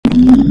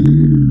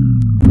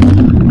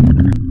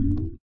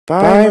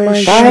Buy my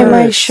shirt. Buy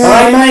my shirt.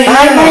 Buy my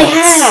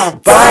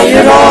hat. Buy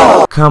it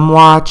all. Come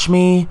watch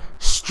me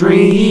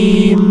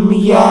stream,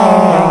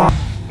 yeah.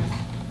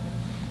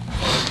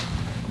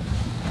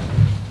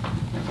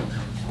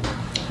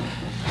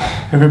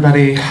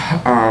 Everybody,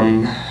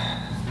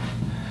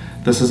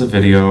 this is a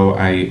video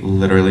I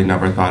literally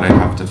never thought I'd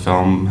have to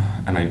film,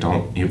 and I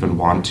don't even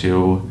want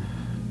to,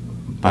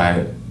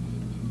 but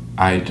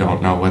I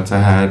don't know what's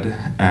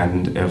ahead,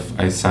 and if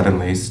I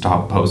suddenly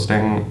stop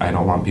posting, I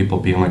don't want people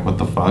being like, what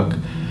the fuck?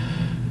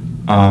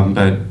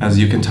 But as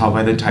you can tell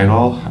by the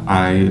title,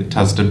 I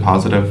tested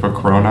positive for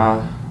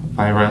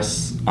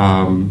coronavirus.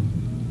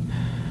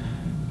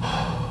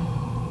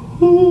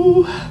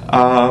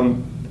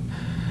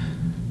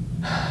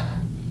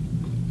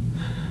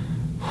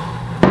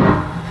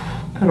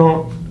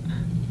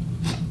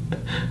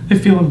 I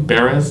feel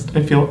embarrassed,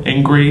 I feel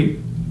angry.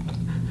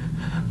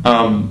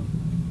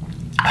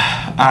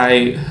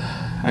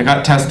 I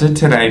got tested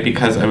today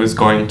because I was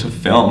going to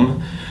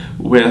film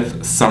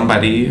with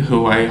somebody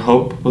who I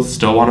hope will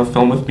still want to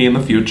film with me in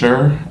the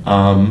future.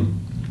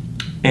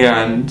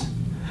 And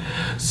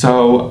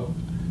so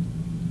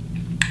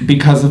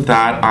because of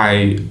that,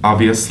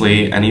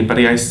 obviously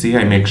anybody I see,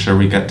 I make sure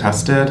we get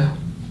tested.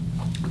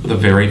 The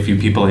very few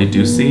people I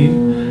do see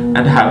and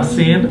have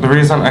seen. The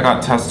reason I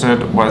got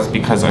tested was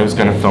because I was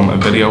gonna film a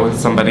video with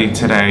somebody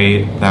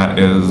today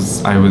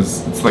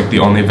it's like the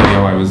only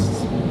video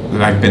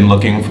I've been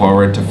looking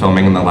forward to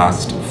filming in the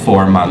last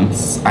 4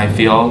 months, I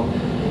feel.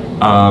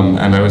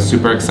 And I was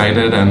super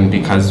excited, and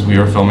because we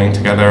were filming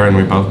together and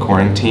we both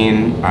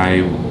quarantined,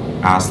 I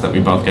asked that we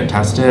both get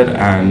tested,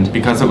 and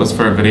because it was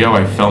for a video,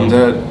 I filmed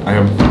it. I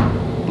have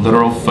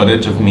literal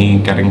footage of me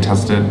getting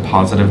tested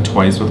positive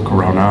twice with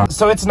corona.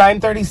 So it's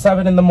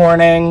 9:37 in the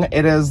morning.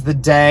 It is the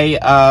day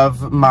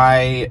of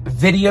my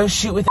video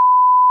shoot with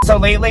So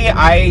lately,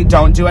 I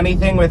don't do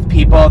anything with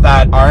people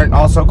that aren't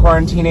also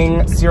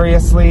quarantining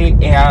seriously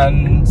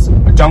and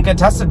don't get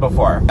tested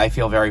before. I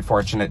feel very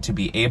fortunate to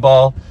be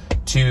able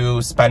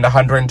to spend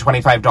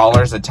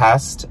 $125 a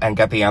test and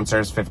get the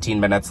answers 15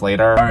 minutes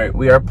later. All right,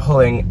 we are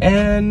pulling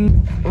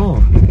in.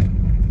 Ooh.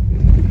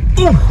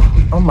 Ooh.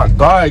 Oh my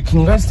God, can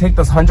you guys take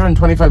this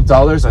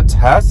 $125 a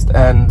test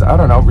and, I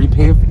don't know,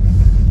 repave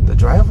the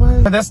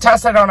driveway? For this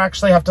test, I don't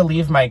actually have to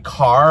leave my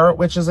car,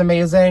 which is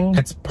amazing.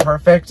 It's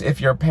perfect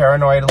if you're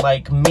paranoid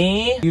like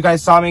me. You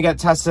guys saw me get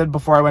tested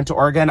before I went to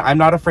Oregon. I'm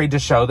not afraid to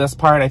show this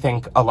part. I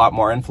think a lot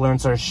more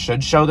influencers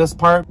should show this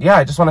part. Yeah,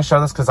 I just want to show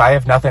this because I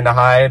have nothing to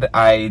hide.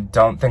 I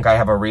don't think I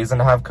have a reason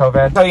to have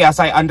COVID. So yes,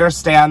 I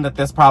understand that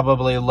this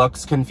probably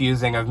looks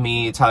confusing of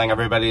me telling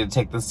everybody to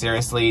take this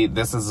seriously.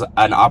 This is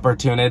an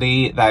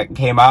opportunity that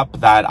came up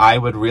that I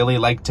would really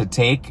like to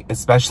take,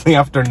 especially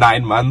after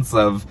 9 months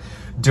of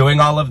doing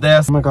all of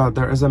this. Oh my God,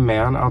 there is a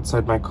man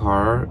outside my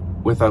car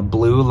with a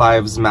Blue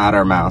Lives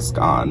Matter mask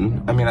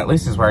on. I mean, at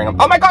least he's wearing a—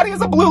 oh my God, he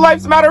has a Blue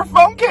Lives Matter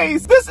phone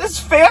case! This is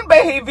fan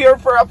behavior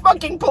for a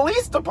fucking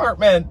police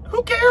department!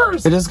 Who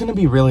cares? It is gonna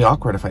be really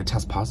awkward if I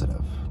test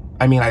positive.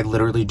 I mean, I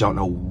literally don't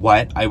know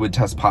what I would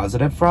test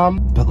positive from,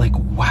 but like,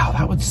 wow,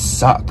 that would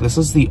suck. This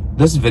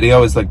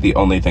video is like the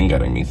only thing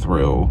getting me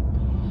through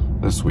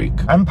this week.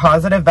 I'm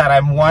positive that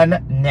I'm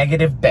one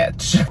negative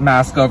bitch.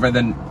 Mask over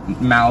the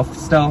mouth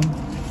still.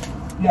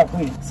 Yeah,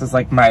 please. This is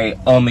like my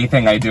only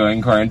thing I do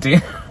in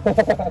quarantine.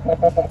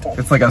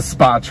 It's like a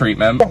spa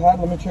treatment. Go ahead,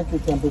 let me check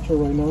your temperature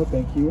right now,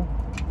 thank you.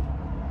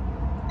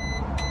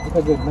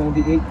 Okay, good,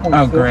 98.6.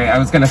 Oh great, I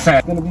was gonna say.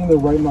 It's gonna be in the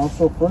right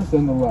nostril first,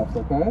 then the left,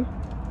 okay?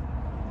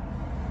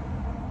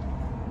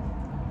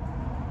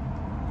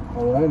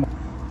 Alright.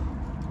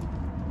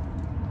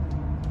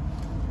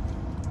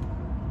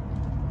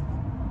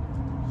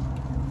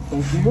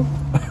 Thank you.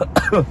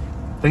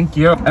 Thank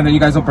you. And then you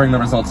guys will bring the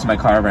results to my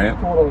car, right?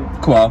 Totally.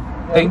 Cool. Yeah,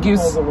 Thank you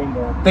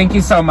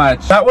so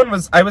much. That one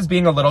I was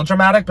being a little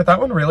dramatic, but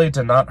that one really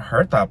did not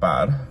hurt that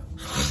bad.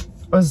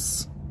 It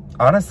was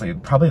honestly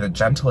probably the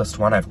gentlest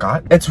one I've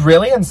got. It's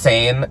really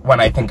insane when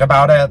I think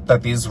about it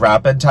that these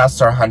rapid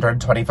tests are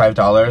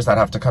 $125 that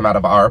have to come out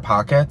of our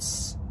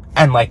pockets,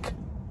 and like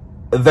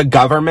the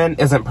government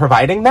isn't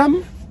providing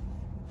them.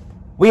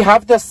 We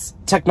have this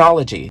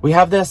technology. We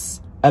have this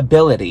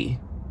ability.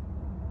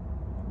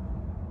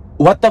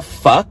 What the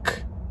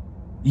fuck?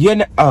 You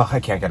know— oh, I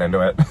can't get into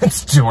it.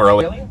 It's too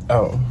early. Really?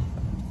 Oh.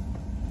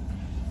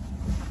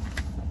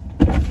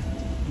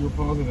 You're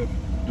positive.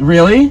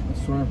 Really? I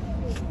swear.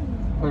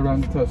 I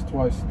ran the test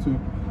twice, too.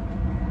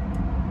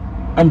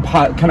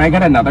 Can I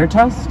get another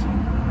test?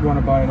 You want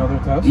to buy another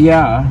test?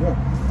 Yeah. Yeah.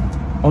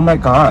 Oh my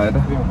God.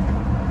 Yeah.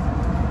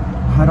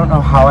 I don't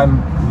know how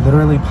I'm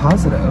literally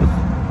positive.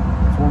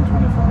 It's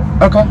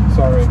 125. Okay.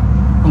 Sorry.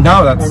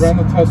 No, that's— I ran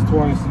the test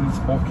twice and it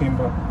both came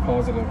back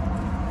positive.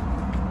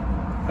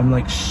 I'm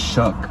like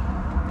shook.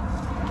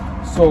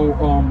 So,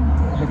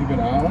 have you been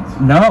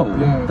out? No.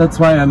 Yeah. That's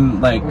why I'm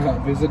like—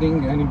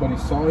 visiting? Anybody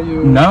saw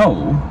you?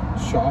 No.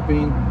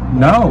 Shopping?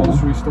 No.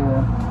 Grocery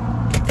store?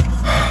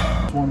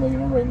 just want to let you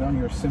know right now,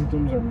 your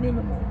symptoms are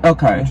minimal.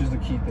 Okay. Which is the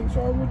key thing.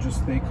 So I would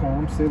just stay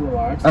calm, stay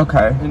relaxed.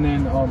 Okay. And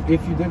then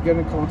if you did get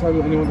in contact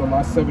with anyone the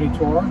last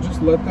 72 hours,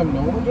 just let them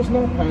know. Just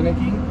not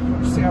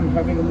panicking. Just say I'm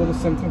having a little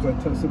symptoms. I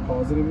tested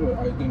positive.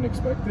 I didn't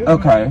expect it.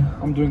 Okay.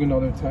 I'm doing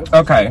another test.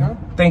 Okay.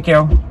 Thank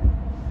you.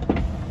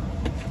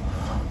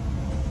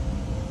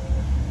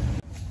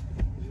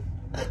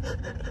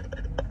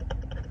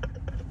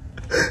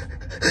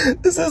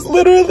 This is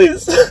literally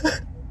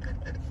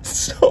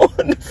so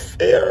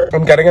unfair.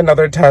 I'm getting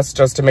another test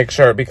just to make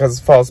sure because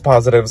false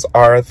positives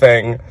are a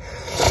thing.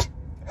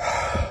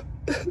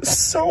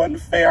 So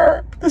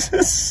unfair. This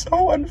is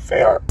so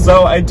unfair.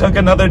 So I took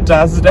another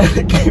test and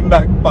it came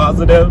back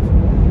positive.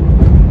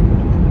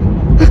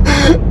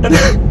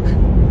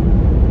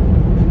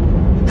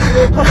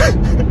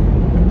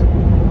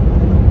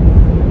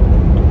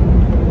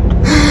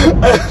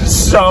 I'm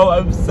so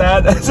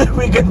upset, as if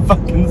we can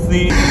fucking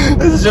see.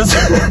 It's just...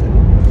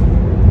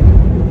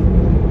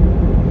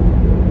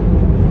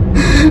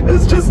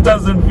 This just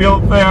doesn't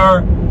feel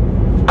fair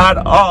at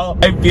all.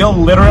 I feel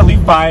literally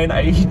fine.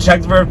 He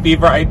checked for a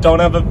fever. I don't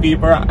have a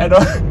fever. I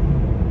don't...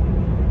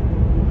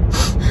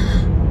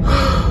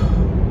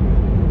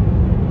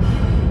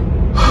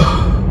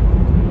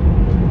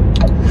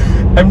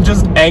 I'm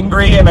just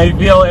angry and I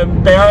feel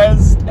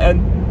embarrassed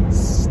and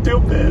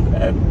stupid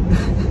and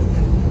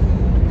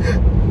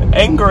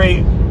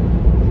angry.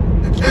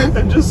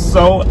 I'm just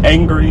so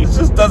angry. It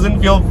just doesn't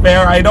feel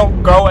fair. I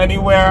don't go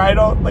anywhere. I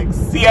don't like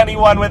see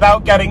anyone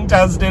without getting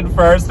tested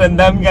first and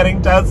them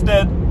getting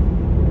tested.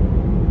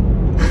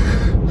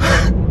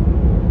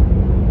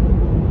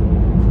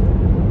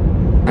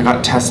 I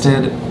got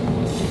tested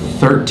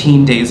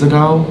 13 days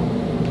ago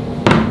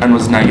and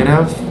was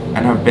negative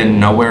and have been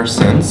nowhere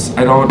since.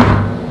 I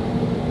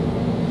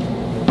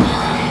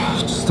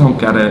just don't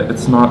get it.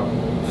 It's not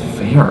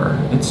fair.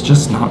 It's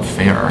just not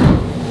fair.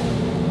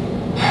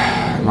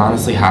 I'm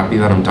honestly happy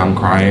that I'm done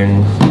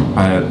crying,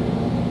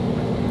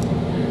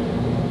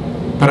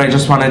 but I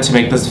just wanted to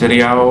make this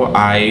video.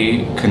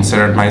 I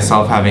considered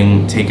myself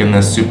having taken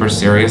this super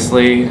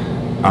seriously,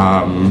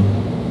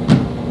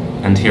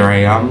 and here I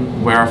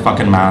am. Wear a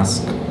fucking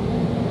mask.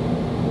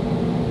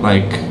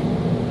 Like,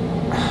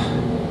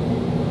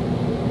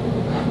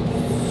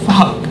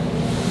 fuck.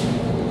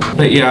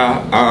 But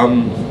yeah,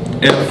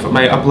 if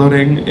my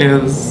uploading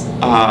is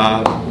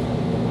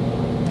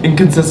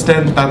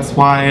inconsistent, that's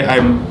why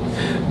I'm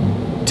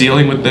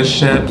dealing with this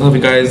shit. Love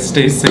you guys.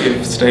 Stay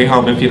safe. Stay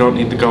home if you don't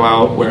need to go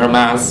out. Wear a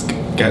mask.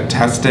 Get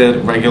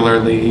tested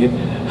regularly.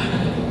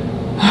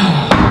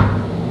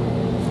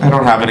 I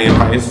don't have any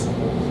advice.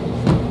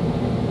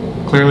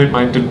 Clearly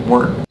mine didn't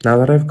work. Now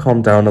that I've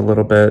calmed down a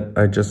little bit,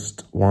 I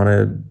just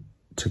wanted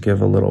to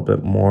give a little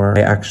bit more.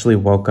 I actually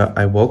woke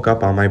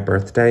up on my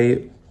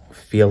birthday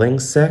feeling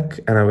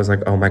sick and I was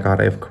like, oh my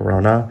God, I have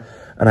corona.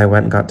 And I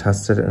went and got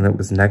tested and it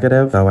was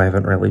negative, though I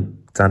haven't really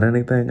done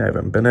anything. I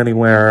haven't been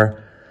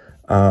anywhere.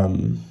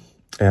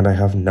 And I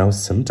have no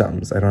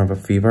symptoms. I don't have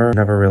a fever.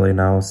 Never really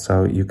know.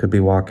 So you could be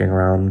walking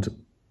around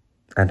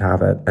and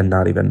have it and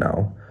not even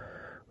know,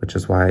 which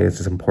is why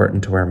it's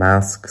important to wear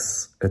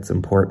masks. It's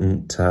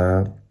important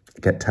to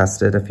get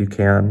tested if you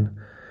can.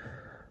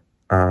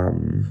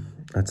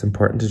 It's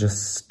important to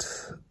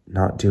just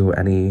not do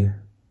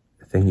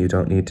anything you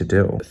don't need to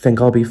do. I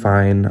think I'll be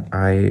fine.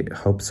 I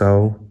hope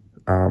so.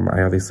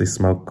 I obviously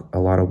smoke a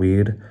lot of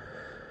weed,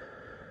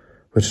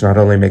 which not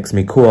only makes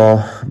me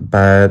cool,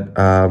 but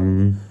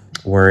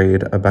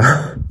worried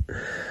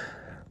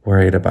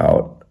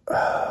about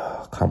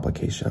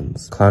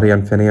complications. Claudia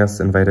and Phineas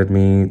invited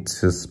me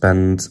to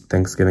spend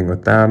Thanksgiving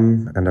with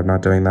them, and I'm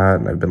not doing that,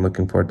 and I've been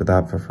looking forward to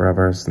that for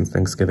forever, since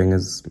Thanksgiving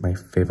is my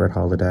favorite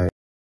holiday.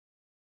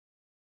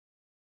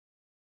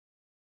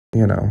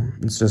 You know,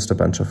 it's just a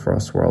bunch of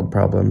first world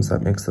problems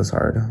that makes this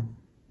hard.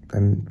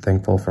 I'm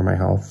thankful for my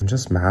health. I'm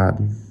just mad,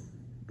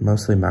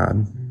 mostly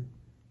mad.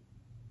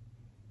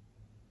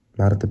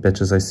 Mad at the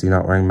bitches I see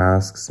not wearing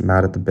masks.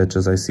 Mad at the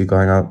bitches I see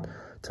going out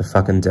to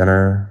fucking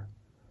dinner,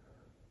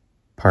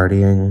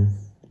 partying.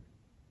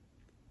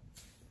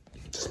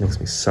 It just makes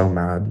me so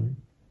mad.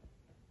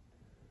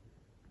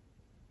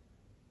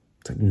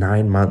 It's like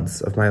 9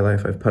 months of my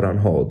life I've put on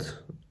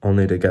hold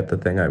only to get the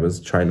thing I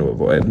was trying to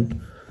avoid.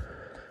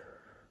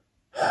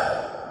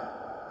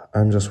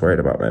 I'm just worried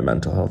about my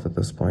mental health at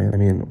this point. I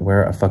mean,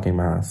 wear a fucking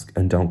mask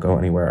and don't go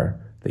anywhere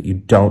that you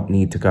don't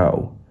need to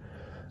go.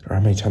 I don't know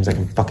how many times I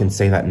can fucking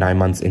say that 9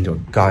 months into a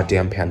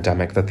goddamn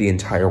pandemic that the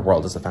entire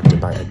world is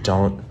affected by. I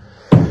don't.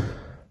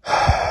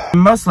 I'm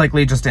most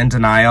likely just in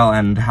denial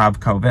and have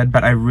COVID,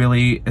 but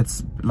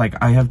it's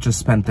like I have just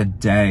spent the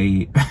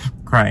day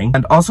crying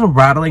and also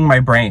rattling my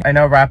brain. I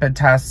know rapid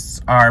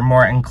tests are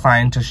more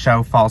inclined to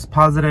show false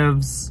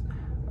positives.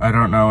 I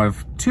don't know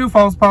if 2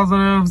 false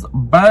positives,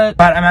 but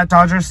I'm at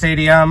Dodger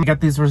Stadium. I get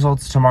these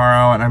results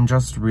tomorrow and I'm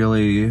just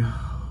really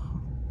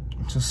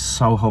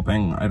so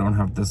hoping I don't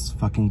have this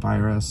fucking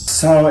virus.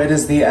 So it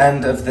is the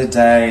end of the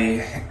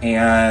day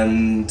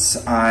and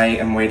I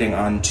am waiting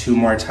on 2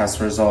 more test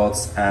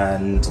results,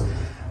 and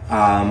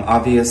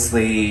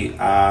Obviously,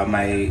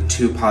 my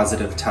 2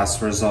 positive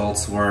test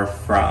results were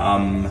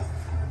from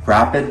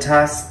rapid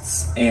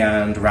tests,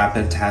 and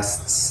rapid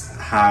tests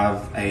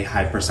have a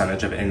high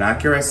percentage of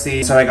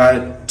inaccuracy. So I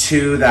got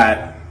 2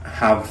 that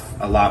have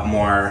a lot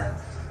more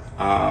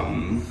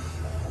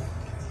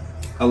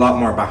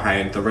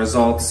behind the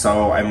results.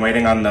 So I'm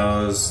waiting on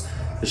those.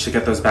 I should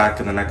get those back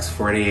in the next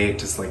 48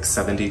 to like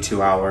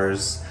 72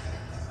 hours.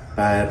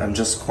 But I'm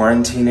just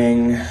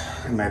quarantining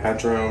in my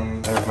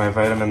bedroom. I have my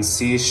vitamin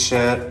C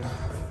shit.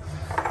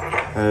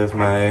 I have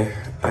my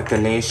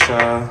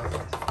echinacea,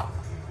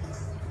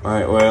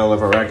 my oil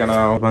of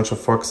oregano, a bunch of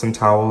forks and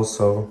towels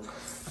so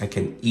I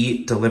can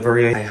eat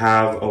delivery. I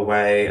have a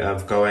way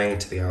of going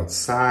to the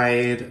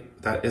outside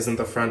that isn't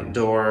the front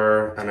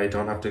door, and I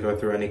don't have to go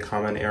through any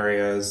common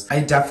areas. I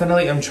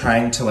definitely am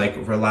trying to like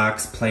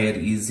relax, play it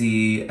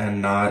easy,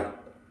 and not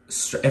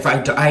if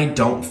I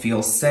don't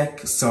feel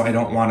sick, so I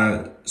don't want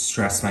to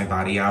stress my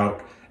body out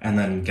and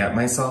then get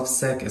myself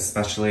sick,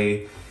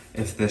 especially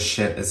if this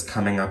shit is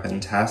coming up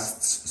in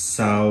tests.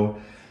 So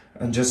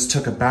I just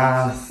took a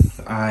bath.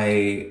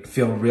 I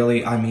feel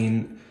really, I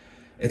mean,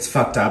 it's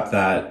fucked up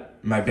that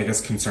my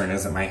biggest concern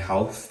isn't my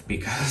health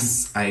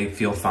because I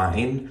feel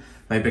fine.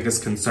 My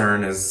biggest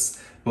concern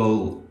is,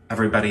 will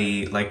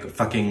everybody like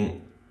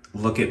fucking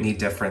look at me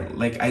different?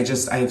 Like I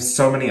have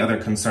so many other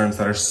concerns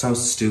that are so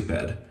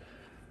stupid.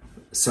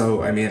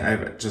 So, I mean,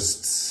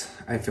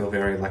 I feel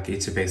very lucky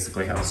to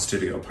basically have a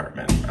studio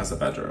apartment as a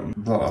bedroom.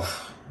 Ugh,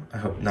 I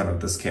hope none of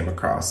this came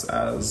across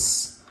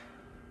as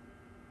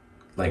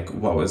like,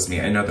 woe is me.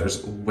 I know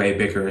there's way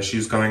bigger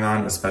issues going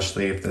on,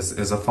 especially if this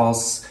is a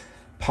false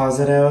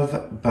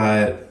positive,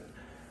 but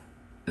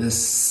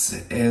this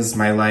is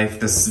my life.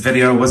 This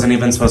video wasn't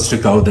even supposed to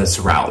go this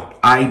route.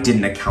 I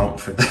didn't account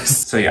for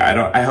this. So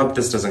yeah, I hope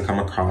this doesn't come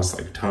across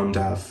like tone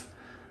deaf.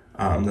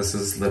 This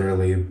is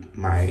literally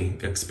my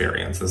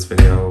experience. This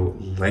video,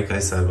 like I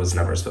said, was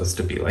never supposed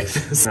to be like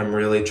this. I'm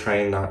really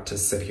trying not to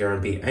sit here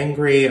and be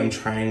angry. I'm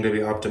trying to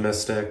be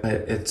optimistic,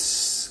 but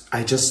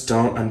I just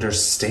don't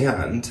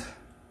understand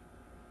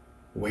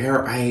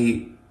where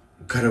I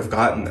could have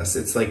gotten this.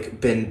 It's like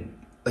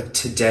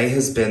today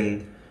has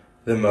been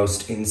the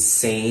most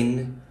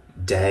insane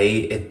day.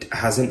 It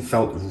hasn't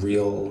felt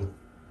real.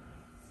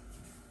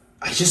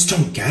 I just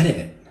don't get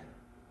it.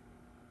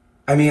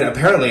 I mean,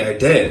 apparently I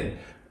did,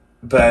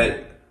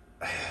 but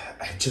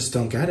I just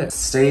don't get it.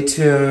 Stay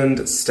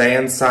tuned, stay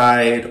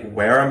inside,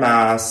 wear a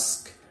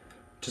mask.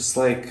 Just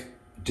like,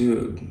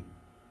 dude,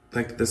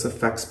 like this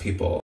affects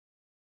people.